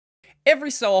every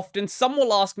so often, someone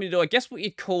will ask me to do, I guess what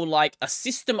you'd call like a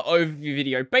system overview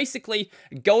video, basically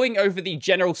going over the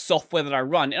general software that I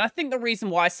run. And I think the reason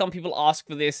why some people ask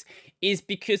for this is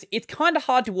because it's kind of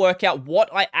hard to work out what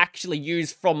I actually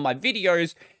use from my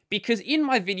videos, because in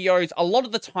my videos, a lot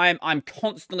of the time, I'm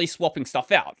constantly swapping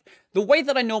stuff out. The way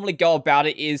that I normally go about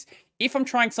it is, if I'm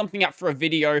trying something out for a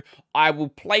video, I will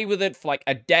play with it for like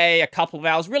a day, a couple of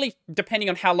hours, really depending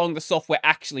on how long the software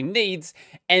actually needs.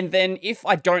 And then if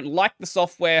I don't like the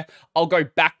software, I'll go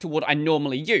back to what I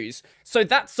normally use. So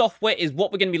that software is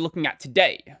what we're going to be looking at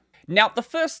today. Now, the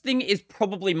first thing is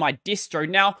probably my distro.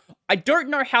 Now, I don't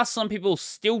know how some people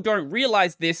still don't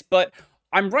realize this, but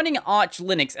I'm running Arch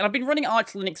Linux, and I've been running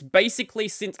Arch Linux basically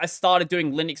since I started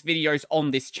doing Linux videos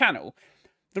on this channel.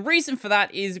 The reason for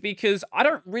that is because I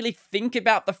don't really think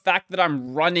about the fact that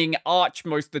I'm running Arch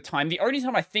most of the time. The only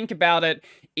time I think about it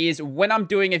is when I'm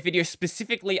doing a video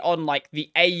specifically on like the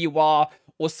AUR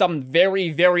or some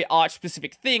very, very Arch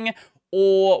specific thing,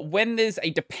 or when there's a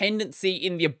dependency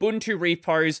in the Ubuntu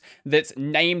repos that's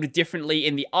named differently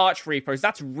in the Arch repos.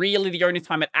 That's really the only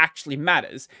time it actually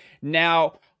matters.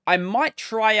 Now, I might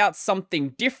try out something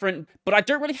different, but I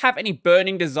don't really have any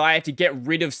burning desire to get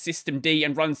rid of systemd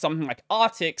and run something like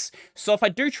Artix, so if I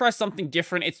do try something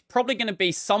different, it's probably going to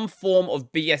be some form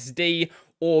of BSD,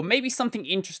 or maybe something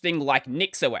interesting like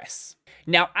NixOS.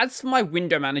 Now, as for my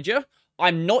window manager,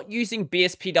 I'm not using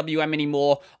BSPWM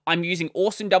anymore. I'm using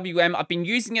AwesomeWM. I've been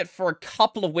using it for a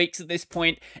couple of weeks at this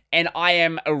point, and I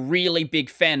am a really big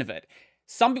fan of it.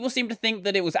 Some people seem to think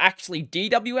that it was actually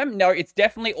DWM. No, it's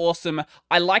definitely awesome.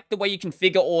 I like the way you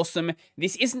configure awesome.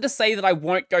 This isn't to say that I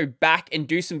won't go back and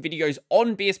do some videos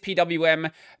on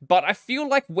BSPWM, but I feel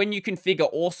like when you configure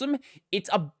awesome, it's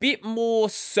a bit more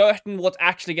certain what's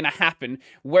actually going to happen.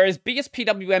 Whereas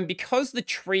BSPWM, because the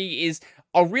tree is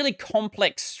a really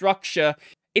complex structure,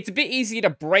 it's a bit easier to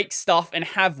break stuff and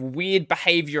have weird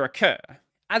behavior occur.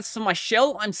 As for my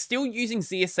shell, I'm still using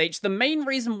ZSH. The main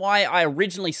reason why I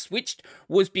originally switched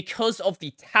was because of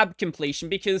the tab completion,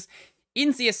 because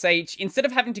in ZSH, instead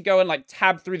of having to go and like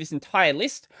tab through this entire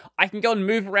list, I can go and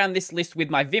move around this list with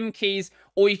my Vim keys,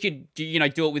 or you could, do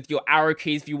it with your arrow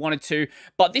keys if you wanted to,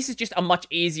 but this is just a much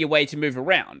easier way to move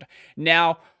around.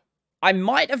 Now, I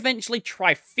might eventually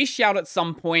try fish out at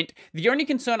some point. The only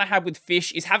concern I have with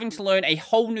fish is having to learn a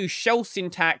whole new shell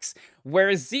syntax,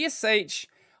 whereas ZSH,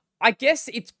 I guess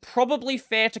it's probably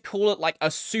fair to call it like a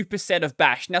superset of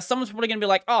bash. Now, someone's probably going to be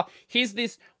like, oh, here's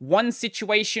this one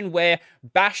situation where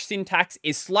bash syntax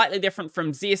is slightly different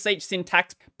from ZSH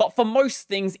syntax, but for most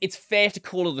things, it's fair to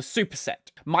call it a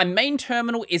superset. My main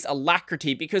terminal is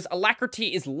Alacrity, because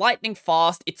Alacrity is lightning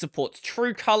fast, it supports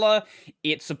True Color,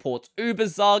 it supports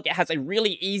Uberzug, it has a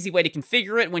really easy way to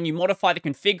configure it. When you modify the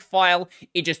config file,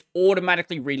 it just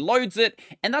automatically reloads it,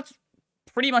 and that's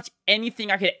pretty much anything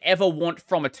I could ever want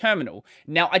from a terminal.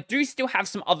 Now, I do still have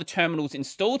some other terminals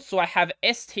installed, so I have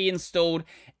ST installed,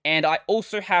 and I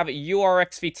also have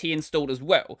URXVT installed as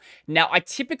well. Now, I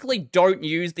typically don't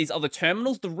use these other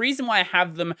terminals. The reason why I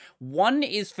have them, one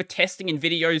is for testing in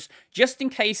videos, just in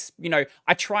case,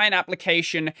 I try an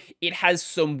application, it has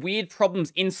some weird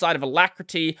problems inside of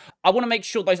Alacrity. I want to make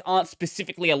sure those aren't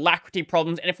specifically Alacrity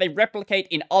problems, and if they replicate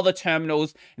in other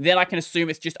terminals, then I can assume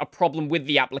it's just a problem with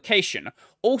the application.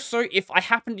 Also, if I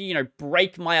happen to,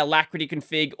 break my Alacrity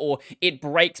config, or it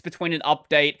breaks between an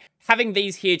update, having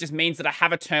these here just means that I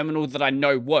have a terminal that I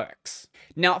know works.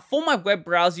 Now, for my web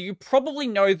browser, you probably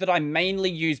know that I mainly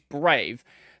use Brave.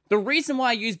 The reason why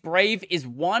I use Brave is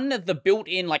one, the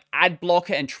built-in ad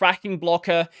blocker and tracking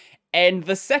blocker, and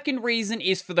the second reason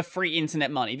is for the free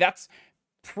internet money. That's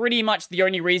pretty much the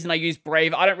only reason I use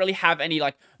Brave. I don't really have any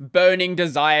burning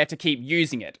desire to keep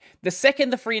using it. The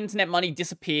second the free internet money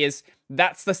disappears,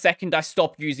 that's the second I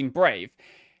stop using Brave.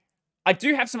 I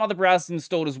do have some other browsers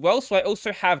installed as well, so I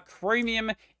also have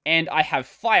Chromium and I have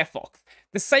Firefox.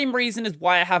 The same reason is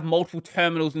why I have multiple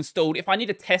terminals installed. If I need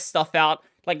to test stuff out,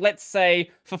 let's say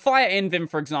for Fire and Vim,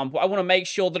 for example, I want to make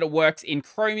sure that it works in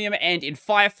Chromium and in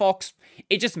Firefox.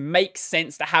 It just makes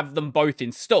sense to have them both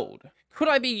installed. Could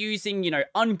I be using,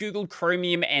 ungoogled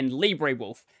Chromium and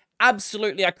LibreWolf?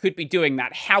 Absolutely, I could be doing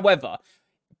that. However,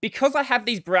 because I have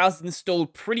these browsers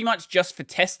installed pretty much just for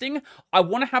testing, I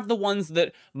want to have the ones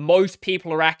that most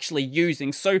people are actually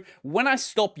using. So when I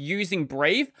stop using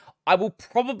Brave, I will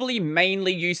probably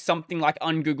mainly use something like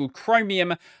ungoogled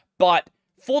Chromium, but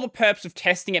for the purpose of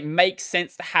testing, it makes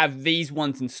sense to have these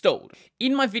ones installed.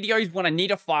 In my videos, when I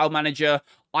need a file manager,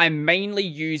 I'm mainly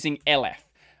using LF.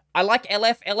 I like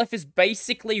LF. LF is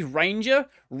basically Ranger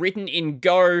written in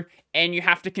Go, and you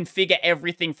have to configure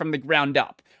everything from the ground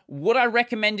up. Would I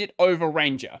recommend it over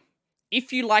Ranger?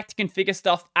 If you like to configure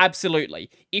stuff, absolutely.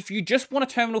 If you just want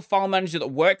a terminal file manager that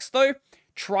works though,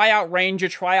 try out Ranger,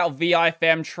 try out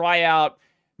VIFM, try out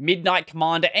Midnight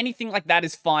Commander, anything like that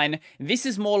is fine. This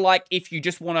is more like if you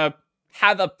just want to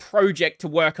have a project to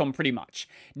work on pretty much.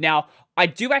 Now, I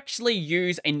do actually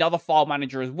use another file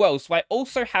manager as well, so I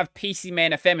also have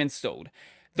PCman FM installed.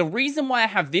 The reason why I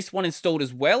have this one installed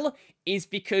as well is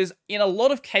because in a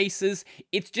lot of cases,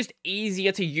 it's just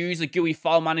easier to use a GUI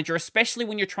file manager, especially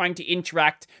when you're trying to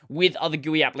interact with other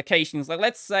GUI applications. Like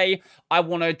let's say I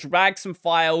want to drag some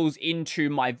files into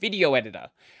my video editor.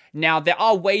 Now, there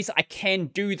are ways I can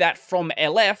do that from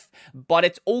LF, but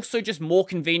it's also just more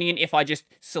convenient if I just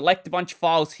select a bunch of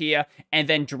files here and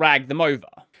then drag them over.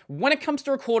 When it comes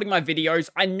to recording my videos,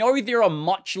 I know there are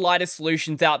much lighter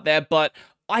solutions out there, but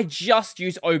I just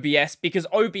use OBS because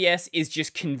OBS is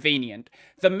just convenient.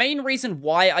 The main reason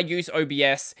why I use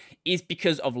OBS is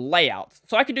because of layout.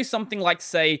 So I could do something like,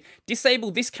 say, disable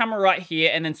this camera right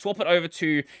here and then swap it over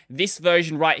to this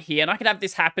version right here, and I could have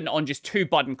this happen on just 2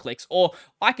 button clicks. Or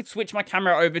I could switch my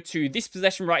camera over to this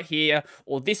position right here,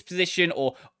 or this position,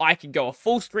 or I could go a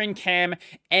full screen cam,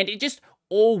 and it just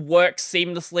all works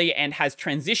seamlessly and has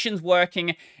transitions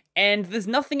working, and there's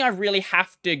nothing I really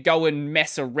have to go and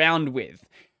mess around with.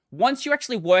 Once you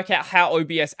actually work out how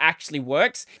OBS actually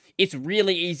works, it's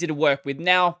really easy to work with.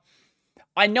 Now,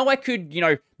 I know I could,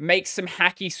 make some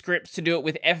hacky scripts to do it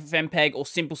with FFmpeg or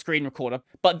Simple Screen Recorder,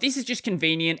 but this is just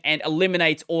convenient and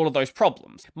eliminates all of those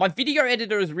problems. My video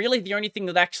editor is really the only thing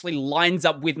that actually lines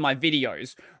up with my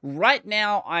videos. Right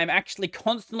now, I'm actually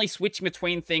constantly switching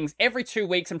between things. Every 2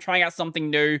 weeks, I'm trying out something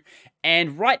new,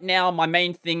 and right now, my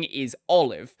main thing is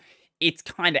Olive. It's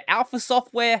kind of alpha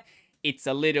software. It's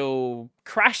a little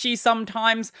crashy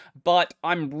sometimes, but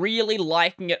I'm really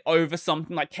liking it over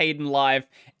something like Kdenlive.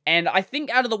 And I think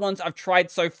out of the ones I've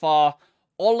tried so far,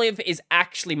 Olive is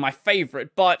actually my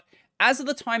favorite. But as of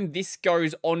the time this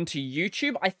goes onto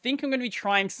YouTube, I think I'm going to be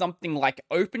trying something like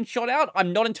OpenShot out.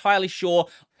 I'm not entirely sure.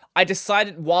 I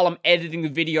decided while I'm editing the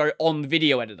video on the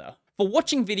video editor. For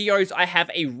watching videos, I have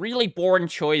a really boring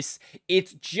choice.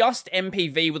 It's just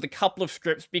MPV with a couple of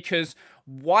scripts because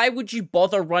why would you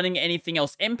bother running anything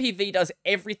else? MPV does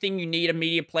everything you need a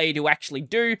media player to actually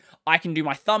do. I can do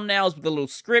my thumbnails with a little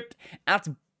script. That's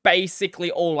basically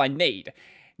all I need.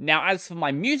 Now, as for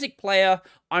my music player,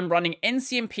 I'm running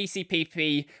NCM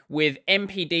PCPP with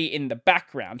MPD in the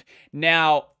background.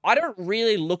 Now, I don't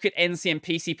really look at NCM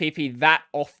PCPP that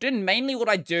often. Mainly what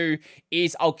I do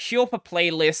is I'll queue up a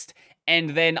playlist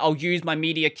and then I'll use my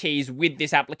media keys with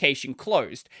this application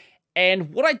closed.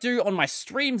 And what I do on my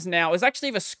streams now is actually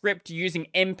have a script using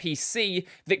MPC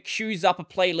that queues up a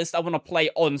playlist I want to play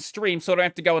on stream, so I don't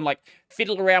have to go and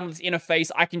fiddle around with this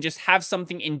interface. I can just have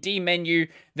something in D menu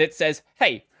that says,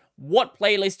 hey, what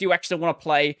playlist do you actually want to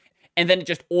play? And then it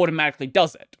just automatically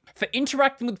does it. For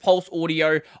interacting with Pulse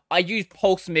Audio, I use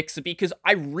Pulse Mixer because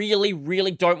I really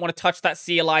don't want to touch that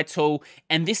CLI tool,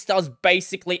 and this does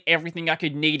basically everything I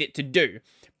could need it to do.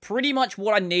 Pretty much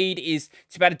what I need is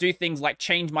to be able to do things like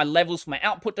change my levels for my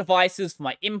output devices, for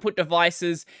my input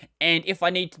devices, and if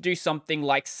I need to do something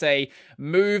like, say,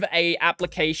 move a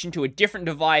application to a different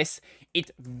device,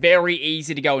 it's very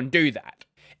easy to go and do that.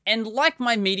 And like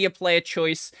my media player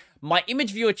choice, my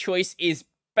image viewer choice is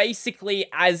basically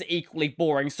as equally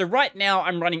boring. So right now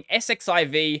I'm running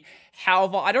SXIV.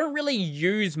 However, I don't really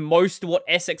use most of what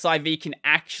SXIV can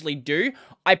actually do.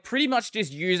 I pretty much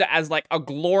just use it as a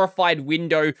glorified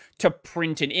window to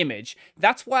print an image.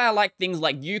 That's why I like things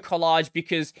like uCollage,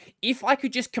 because if I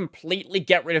could just completely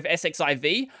get rid of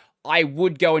SXIV, I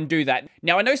would go and do that.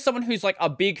 Now, I know someone who's a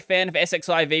big fan of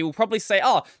SXIV will probably say,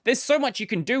 oh, there's so much you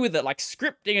can do with it, like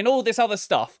scripting and all this other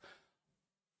stuff.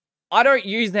 I don't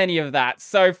use any of that,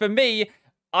 so for me,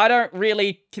 I don't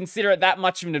really consider it that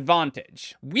much of an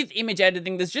advantage. With image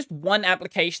editing, there's just one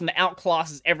application that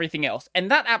outclasses everything else, and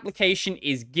that application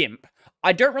is GIMP.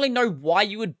 I don't really know why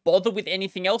you would bother with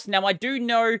anything else. Now, I do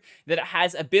know that it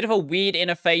has a bit of a weird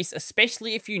interface,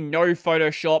 especially if you know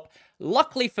Photoshop.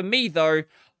 Luckily for me, though,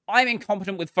 I'm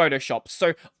incompetent with Photoshop,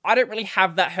 so I don't really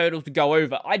have that hurdle to go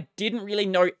over. I didn't really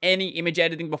know any image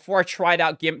editing before I tried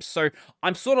out GIMP, so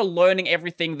I'm sort of learning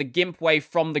everything the GIMP way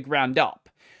from the ground up.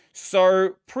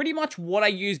 So pretty much what I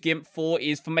use GIMP for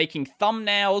is for making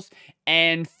thumbnails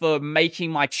and for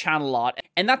making my channel art,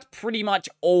 and that's pretty much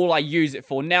all I use it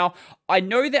for. Now, I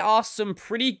know there are some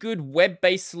pretty good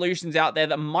web-based solutions out there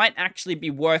that might actually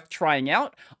be worth trying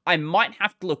out. I might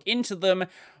have to look into them,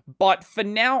 but for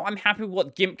now, I'm happy with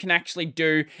what GIMP can actually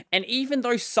do, and even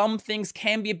though some things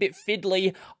can be a bit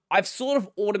fiddly, I've sort of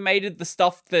automated the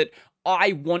stuff that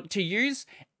I want to use,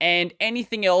 and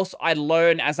anything else I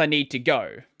learn as I need to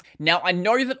go. Now, I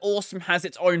know that Awesome has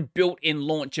its own built-in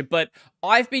launcher, but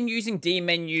I've been using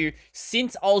dmenu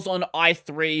since I was on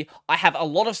i3. I have a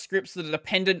lot of scripts that are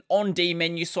dependent on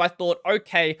dmenu, so I thought,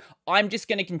 okay, I'm just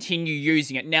going to continue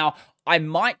using it. Now, I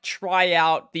might try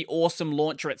out the Awesome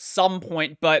launcher at some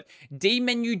point, but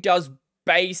dmenu does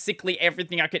basically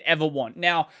everything I could ever want.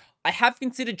 Now, I have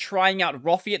considered trying out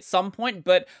Roffy at some point,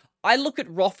 but I look at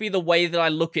Roffy the way that I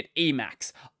look at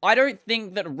Emacs. I don't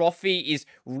think that Roffy is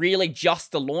really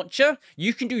just a launcher.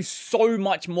 You can do so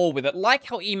much more with it. Like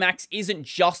how Emacs isn't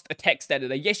just a text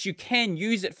editor. Yes, you can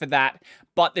use it for that,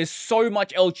 but there's so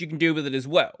much else you can do with it as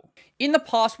well. In the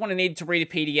past, when I needed to read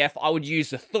a PDF, I would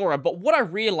use Zathura, but what I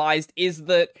realized is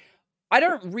that I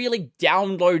don't really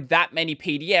download that many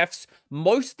PDFs.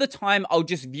 Most of the time, I'll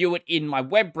just view it in my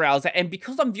web browser, and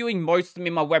because I'm viewing most of them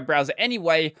in my web browser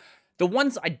anyway, the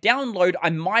ones I download, I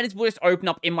might as well just open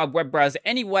up in my web browser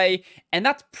anyway, and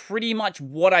that's pretty much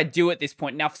what I do at this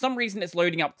point. Now, for some reason, it's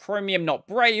loading up Chromium, not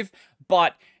Brave,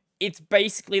 but it's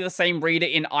basically the same reader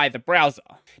in either browser.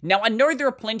 Now, I know there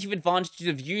are plenty of advantages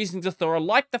of using Zathura,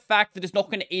 like the fact that it's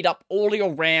not going to eat up all of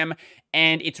your RAM,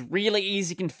 and it's really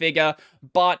easy to configure,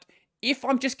 but if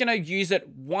I'm just going to use it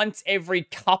once every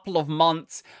couple of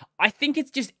months, I think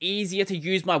it's just easier to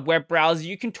use my web browser.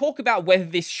 You can talk about whether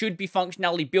this should be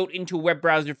functionality built into a web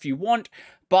browser if you want,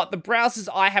 but the browsers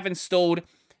I have installed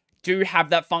do have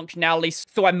that functionality,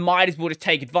 so I might as well just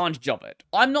take advantage of it.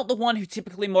 I'm not the one who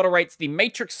typically moderates the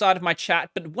Matrix side of my chat,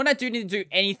 but when I do need to do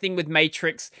anything with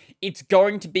Matrix, it's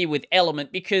going to be with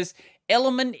Element, because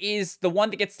Element is the one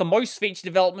that gets the most feature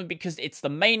development because it's the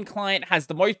main client, has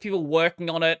the most people working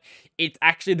on it, it's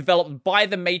actually developed by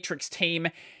the Matrix team,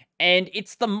 and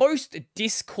it's the most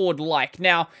Discord-like.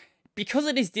 Now, because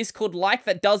it is Discord-like,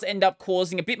 that does end up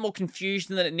causing a bit more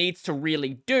confusion than it needs to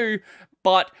really do,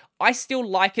 but I still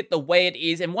like it the way it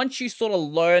is, and once you sort of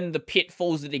learn the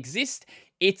pitfalls that exist,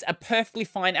 it's a perfectly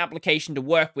fine application to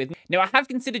work with. Now, I have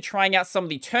considered trying out some of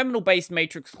the terminal-based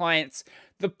Matrix clients.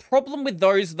 The problem with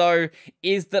those, though,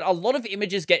 is that a lot of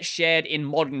images get shared in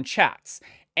modern chats,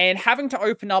 and having to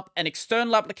open up an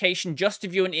external application just to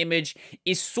view an image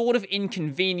is sort of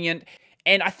inconvenient,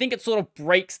 and I think it sort of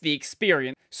breaks the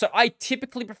experience. So I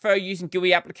typically prefer using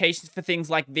GUI applications for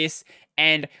things like this,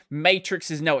 and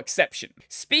Matrix is no exception.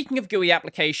 Speaking of GUI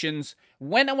applications,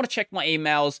 when I want to check my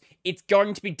emails, it's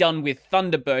going to be done with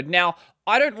Thunderbird. Now,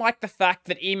 I don't like the fact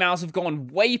that emails have gone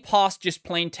way past just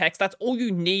plain text. That's all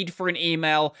you need for an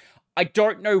email. I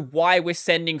don't know why we're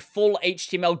sending full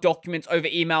HTML documents over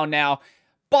email now,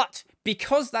 but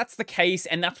because that's the case,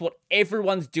 and that's what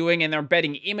everyone's doing, and they're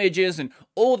embedding images and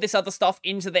all this other stuff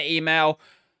into the email,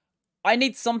 I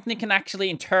need something that can actually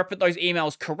interpret those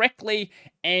emails correctly,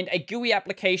 and a GUI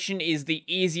application is the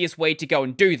easiest way to go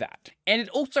and do that. And it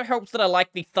also helps that I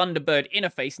like the Thunderbird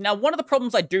interface. Now, one of the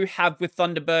problems I do have with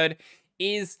Thunderbird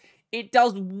is it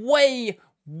does way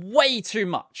too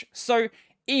much. So,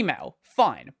 email,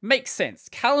 fine, makes sense.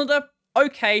 Calendar,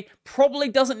 okay, probably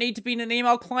doesn't need to be in an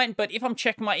email client, but if I'm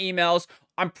checking my emails,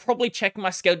 I'm probably checking my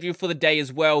schedule for the day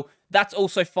as well. That's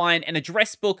also fine. An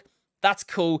address book, that's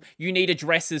cool. You need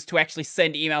addresses to actually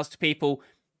send emails to people.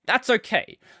 That's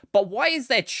okay. But why is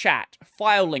there chat,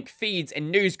 file link, feeds,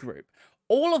 and newsgroup?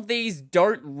 All of these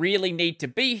don't really need to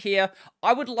be here.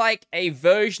 I would like a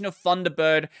version of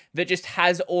Thunderbird that just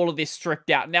has all of this stripped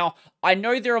out. Now, I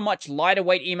know there are much lighter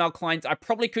weight email clients I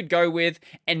probably could go with,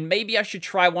 and maybe I should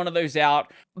try one of those out,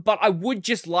 but I would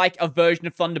just like a version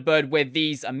of Thunderbird where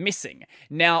these are missing.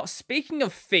 Now, speaking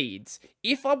of feeds,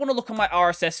 if I want to look at my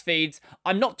RSS feeds,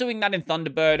 I'm not doing that in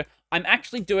Thunderbird. I'm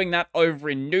actually doing that over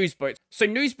in Newsboat. So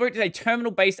Newsboat is a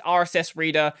terminal-based RSS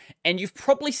reader, and you've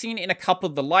probably seen it in a couple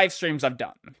of the live streams I've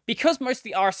done. Because most of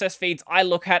the RSS feeds I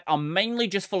look at are mainly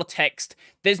just full of text,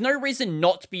 there's no reason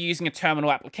not to be using a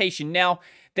terminal application. Now,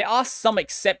 there are some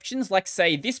exceptions, like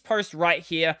say this post right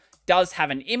here does have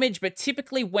an image, but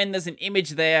typically when there's an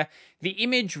image there, the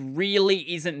image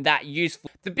really isn't that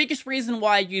useful. The biggest reason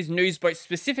why I use Newsboat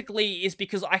specifically is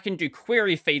because I can do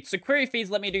query feeds. So query feeds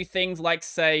let me do things like,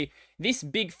 say, this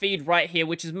big feed right here,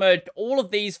 which has merged all of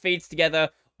these feeds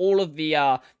together, all of the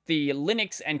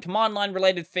Linux and command line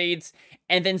related feeds,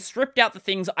 and then stripped out the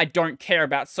things I don't care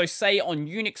about. So say on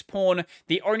Unix porn,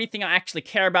 the only thing I actually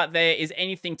care about there is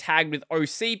anything tagged with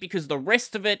OC, because the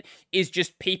rest of it is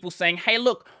just people saying, hey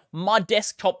look, my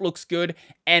desktop looks good,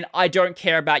 and I don't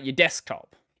care about your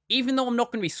desktop. Even though I'm not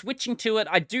going to be switching to it,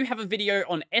 I do have a video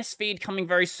on SFeed coming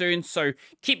very soon, so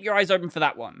keep your eyes open for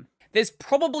that one. There's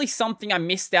probably something I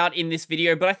missed out in this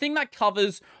video, but I think that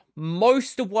covers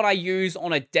most of what I use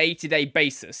on a day-to-day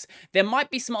basis. There might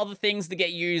be some other things that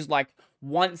get used like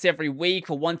once every week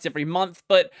or once every month,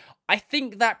 but I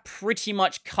think that pretty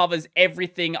much covers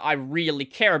everything I really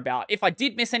care about. If I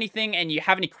did miss anything and you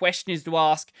have any questions to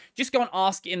ask, just go and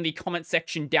ask in the comment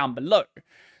section down below.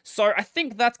 So I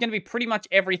think that's going to be pretty much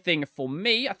everything for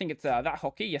me. I think it's that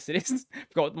hotkey. Yes, it is.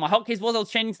 Forgot my hotkeys was. I was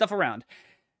changing stuff around.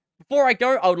 Before I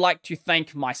go, I would like to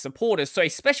thank my supporters. So a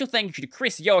special thank you to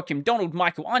Chris, Joachim, Donald,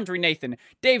 Michael, Andre, Nathan,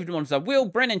 David Monza, Will,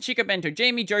 Brennan, Chico Bento,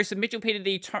 Jamie, Joseph, Mitchell, Peter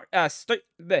D,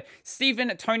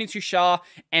 Stephen, Tony Tushar,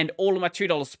 and all of my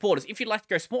 $2 supporters. If you'd like to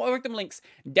go support, I'll work them links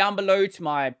down below to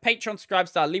my Patreon,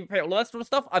 Subscribestar, Liberapay, all that sort of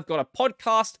stuff. I've got a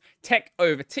podcast, Tech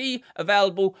Over Tea,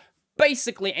 available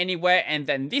basically anywhere, and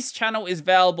then this channel is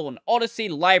available on Odyssey,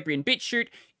 Library, and BitChute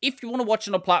if you want to watch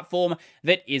on a platform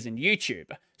that isn't YouTube.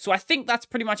 So I think that's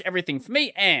pretty much everything for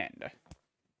me, and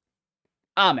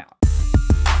I'm out.